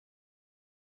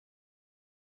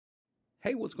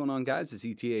Hey, what's going on, guys? It's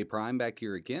ETA Prime back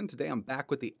here again. Today I'm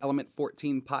back with the Element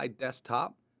 14 Pi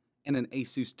desktop and an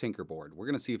Asus Tinker Board. We're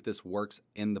going to see if this works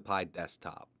in the Pi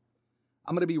desktop.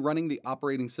 I'm going to be running the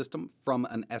operating system from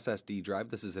an SSD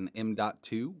drive. This is an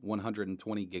M.2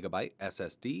 120 gigabyte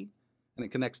SSD, and it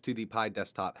connects to the Pi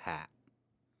desktop hat.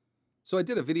 So I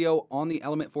did a video on the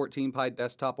Element 14 Pi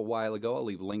desktop a while ago. I'll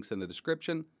leave links in the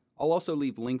description. I'll also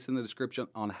leave links in the description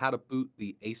on how to boot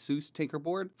the Asus Tinker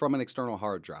Board from an external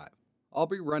hard drive. I'll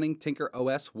be running Tinker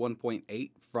OS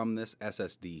 1.8 from this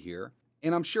SSD here,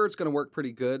 and I'm sure it's going to work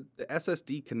pretty good. The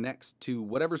SSD connects to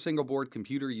whatever single board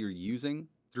computer you're using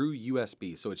through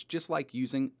USB, so it's just like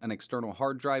using an external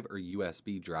hard drive or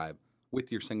USB drive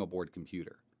with your single board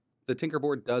computer. The Tinker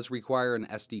Board does require an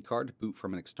SD card to boot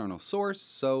from an external source,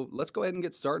 so let's go ahead and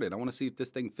get started. I want to see if this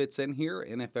thing fits in here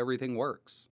and if everything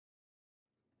works.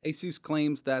 Asus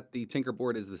claims that the Tinker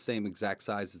Board is the same exact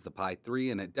size as the Pi 3,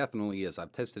 and it definitely is.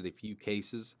 I've tested a few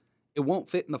cases. It won't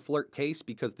fit in the Flirt case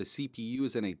because the CPU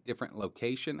is in a different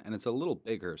location and it's a little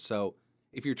bigger. So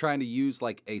if you're trying to use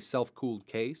like a self-cooled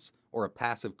case or a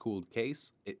passive cooled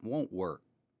case, it won't work.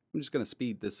 I'm just going to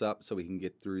speed this up so we can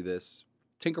get through this.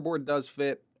 Tinker Board does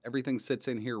fit. Everything sits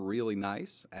in here really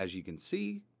nice. As you can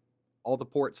see, all the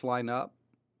ports line up.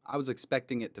 I was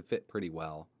expecting it to fit pretty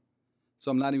well. So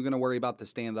I'm not even going to worry about the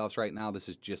standoffs right now. This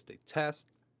is just a test.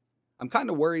 I'm kind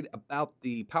of worried about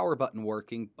the power button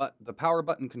working, but the power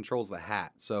button controls the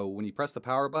hat. So when you press the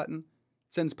power button,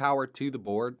 it sends power to the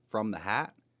board from the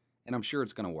hat, and I'm sure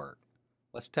it's going to work.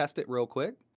 Let's test it real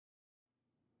quick.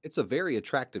 It's a very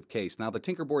attractive case. Now the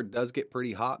Tinker Board does get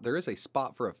pretty hot. There is a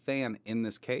spot for a fan in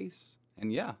this case,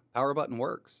 and yeah, power button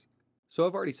works. So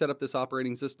I've already set up this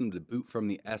operating system to boot from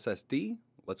the SSD.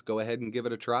 Let's go ahead and give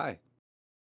it a try.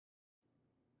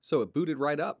 So it booted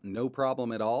right up, no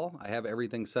problem at all. I have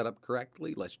everything set up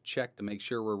correctly. Let's check to make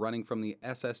sure we're running from the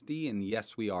SSD, and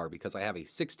yes we are, because I have a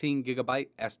 16 gigabyte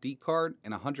SD card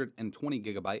and a 120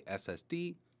 gigabyte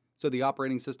SSD, so the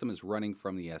operating system is running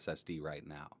from the SSD right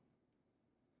now.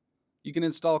 You can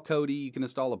install Kodi, you can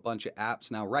install a bunch of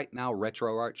apps. Now right now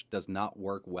RetroArch does not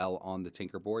work well on the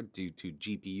Tinker Board due to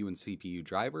GPU and CPU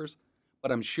drivers,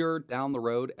 but I'm sure down the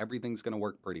road everything's going to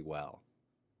work pretty well.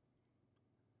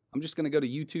 I'm just going to go to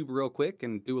YouTube real quick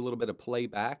and do a little bit of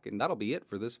playback, and that'll be it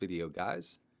for this video,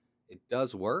 guys. It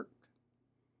does work.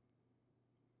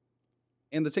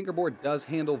 And the Tinker Board does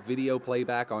handle video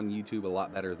playback on YouTube a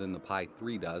lot better than the Pi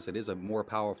 3 does. It is a more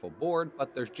powerful board,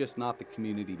 but there's just not the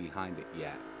community behind it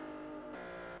yet.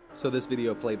 So this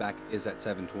video playback is at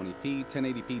 720p.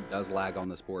 1080p does lag on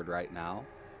this board right now.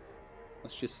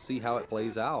 Let's just see how it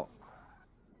plays out.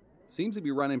 Seems to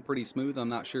be running pretty smooth. I'm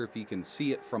not sure if you can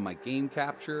see it from my game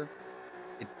capture.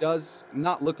 It does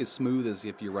not look as smooth as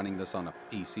if you're running this on a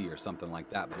PC or something like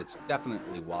that, but it's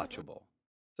definitely watchable.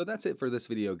 So that's it for this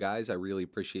video, guys. I really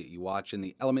appreciate you watching.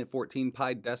 The Element 14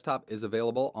 Pi desktop is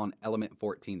available on Element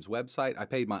 14's website. I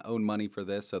paid my own money for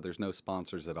this, so there's no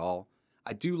sponsors at all.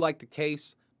 I do like the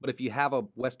case, but if you have a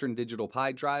Western Digital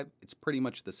Pi drive, it's pretty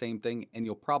much the same thing, and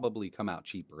you'll probably come out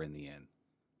cheaper in the end.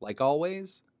 Like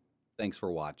always, thanks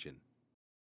for watching.